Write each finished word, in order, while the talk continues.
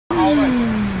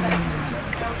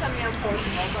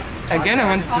Again, I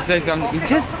wanted to say something. It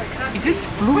just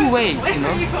flew away, you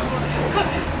know.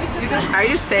 Are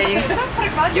you saying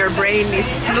your brain is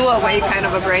flew away kind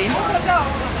of a brain?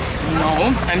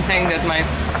 No, I'm saying that my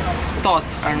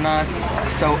thoughts are not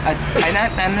so.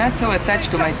 I'm not so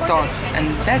attached to my thoughts,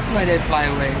 and that's why they fly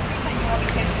away.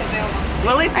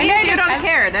 Well, it means you don't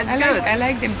care. That's good. I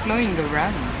like them flowing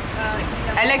around.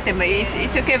 I like them.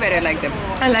 It's okay, but I like them.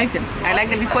 I like them. I like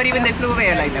them before even they flew away.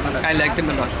 I like them a lot. I like them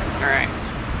a lot. All right.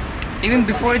 Even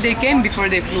before they came, before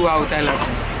they flew out, I love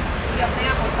them.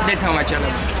 That's how much I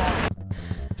love them.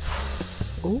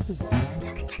 Ooh.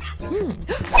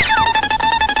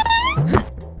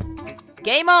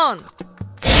 Game on!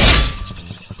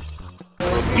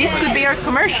 This could be our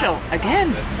commercial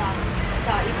again.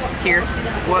 Here,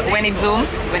 when it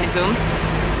zooms,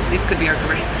 this could be our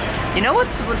commercial. You know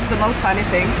what's the most funny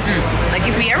thing? Like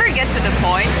if we ever get to the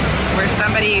point where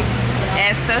somebody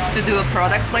asks us to do a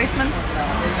product placement,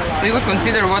 we would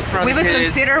consider what product we would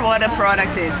consider what a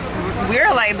product is.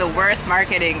 We're like the worst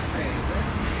marketing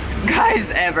guys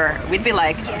ever. We'd be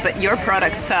like, but your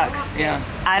product sucks. Yeah.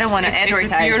 I don't want to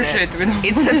advertise it's pure it. Shit, we don't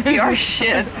It's a pure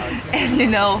shit. And you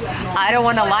know, I don't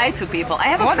want to lie to people. I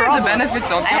have a problem. What are the benefits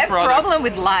of I your have a product? problem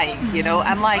with lying, you know.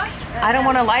 I'm like, I don't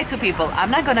want to lie to people. I'm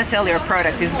not going to tell your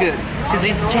product is good because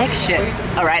it's jack shit.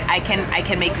 All right, I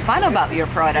can make fun about your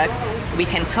product. We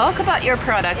can talk about your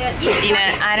product in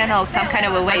a, I don't know, some kind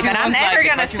of a way, but I'm never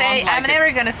gonna say, I'm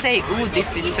never gonna say, ooh,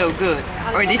 this is so good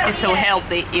or this is so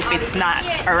healthy if it's not.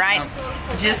 All right,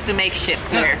 just to make shit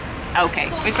clear. Okay.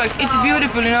 It's like, it's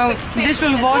beautiful, you know. This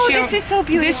will wash your. This is so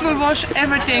beautiful. This will wash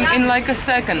everything in like a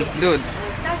second, dude.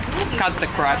 Cut the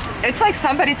crap. It's like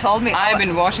somebody told me. I've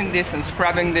been washing this and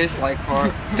scrubbing this like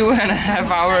for 2.5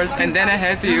 hours, and then I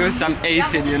had to use some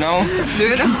acid, you know.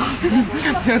 Dude,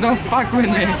 You don't fuck with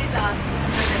me.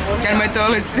 And my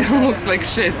toilet still looks like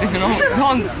shit, you know.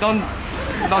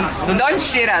 don't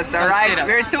shit us, all right?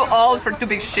 We're too old for to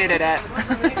be shitted at.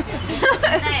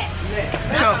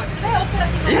 So,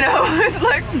 you know, it's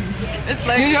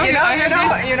like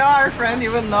you know our friend.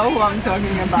 You will know who I'm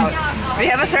talking about. We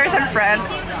have a certain friend.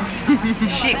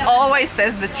 She always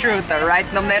says the truth, all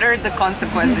right? No matter the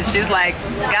consequences. She's like,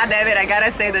 God damn it, I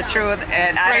gotta say the truth,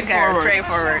 and I don't care.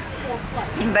 Straightforward.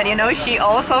 But you know, she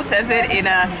also says it in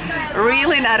a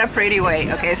really not a pretty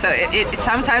way. Okay, so it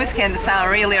sometimes can sound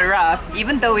really rough,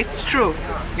 even though it's true.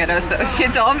 You know, so she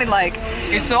told me like,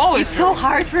 it's so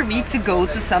hard for me to go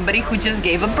to somebody who just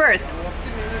gave a birth,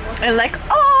 and like,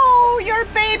 oh, your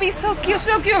baby's so cute,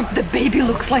 so cute. The baby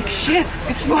looks like shit.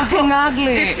 It's fucking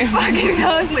ugly. It's fucking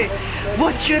ugly.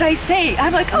 What should I say?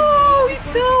 I'm like, oh, it's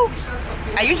so.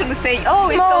 I usually say, oh,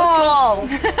 small.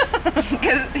 It's so small.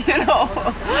 Because, you know,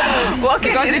 what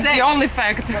can because you it's say? the only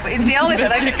fact. It's the only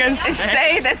fact. You can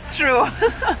say that's true.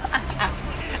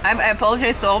 I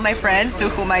apologize to all my friends to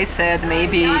whom I said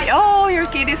maybe, oh, your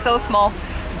kid is so small.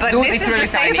 But dude, this it's is really the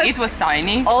safest, tiny. It was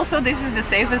tiny. Also, this is the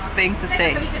safest thing to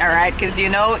say, all right? Because you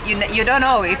know, you don't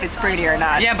know if it's pretty or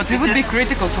not. Yeah, but we would be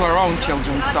critical to our own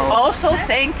children, so. Also,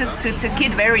 saying to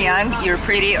kid very young, you're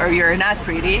pretty or you're not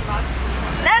pretty,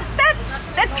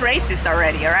 that's racist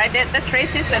already, all right? That's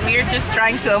racist, and we're just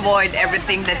trying to avoid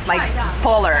everything that's like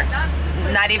polar.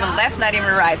 Not even left, not even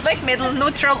right. Like middle,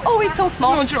 neutral. Oh, it's so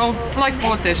small. Neutral, like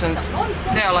politicians.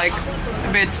 They're like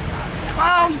a bit,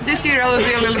 well, this year I'll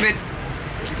be a little bit,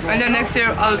 and then next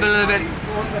year I'll be a little bit,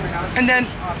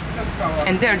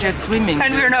 and they're just swimming.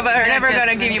 And we're never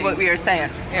gonna give you what we are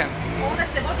saying. Yeah.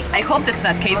 I hope that's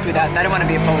not the case with us. I don't want to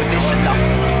be a politician,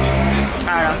 though.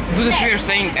 I don't know. Do this, we're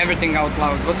saying everything out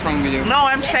loud. What's wrong with you? No,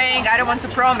 I'm saying I don't want to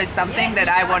promise something that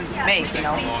I won't make, you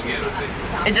know.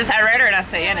 It's just I'd rather not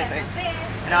say anything.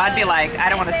 You know, I'd be like, I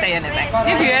don't want to say anything.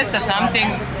 If you ask us something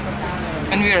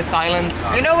and we are silent,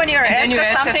 you know, when you're and then you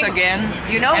ask something, us again,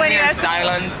 you know, when you're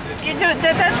silent, you do,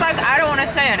 that's like I don't want to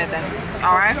say anything.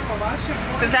 All right,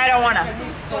 because I don't want to.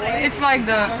 It's like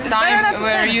the time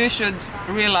where you should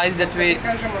realize that we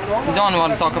don't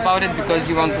want to talk about it because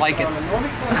you won't like it.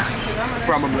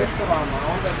 Probably.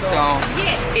 So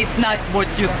it's not what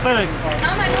you think.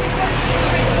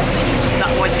 It's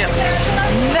not what you.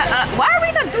 Why are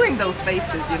we not doing those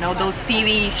faces? You know, those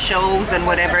TV shows and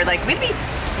whatever. Like we'd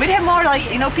have more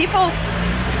like, you know, people.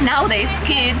 Nowadays,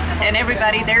 kids and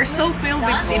everybody, they're so filled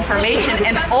with information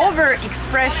and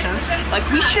over-expressions. Like,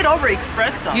 we should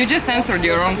over-express stuff. You just answered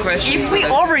your own question. If we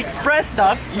over-express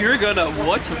stuff, you're gonna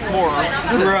watch us more,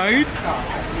 right?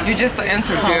 You just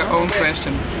answered your own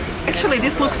question. Actually,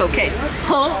 this looks okay.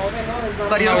 Huh?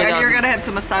 But you're gonna have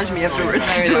to massage me afterwards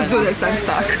to do this. I'm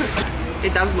stuck.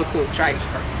 It does look cool. Try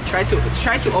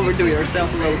to overdo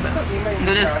yourself a little bit.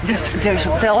 Do this. Just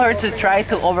tell her to try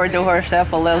to overdo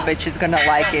herself a little bit. She's gonna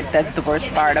like it. That's the worst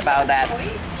part about that.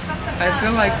 I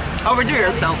feel like Overdo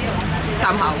yourself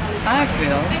somehow. I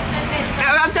feel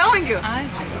I'm telling you.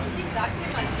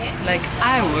 like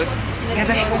I would get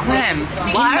a cramp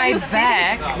in my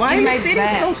back. Why in are my you sitting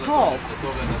back. so tall?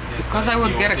 Because I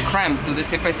would get a cramp to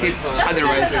this if I sit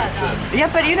otherwise. Yeah,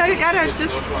 but you know you gotta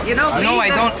just be No, I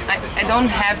the- don't. I don't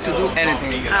have to do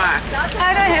anything. I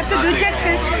don't have to do jack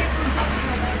shit.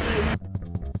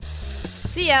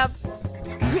 See ya.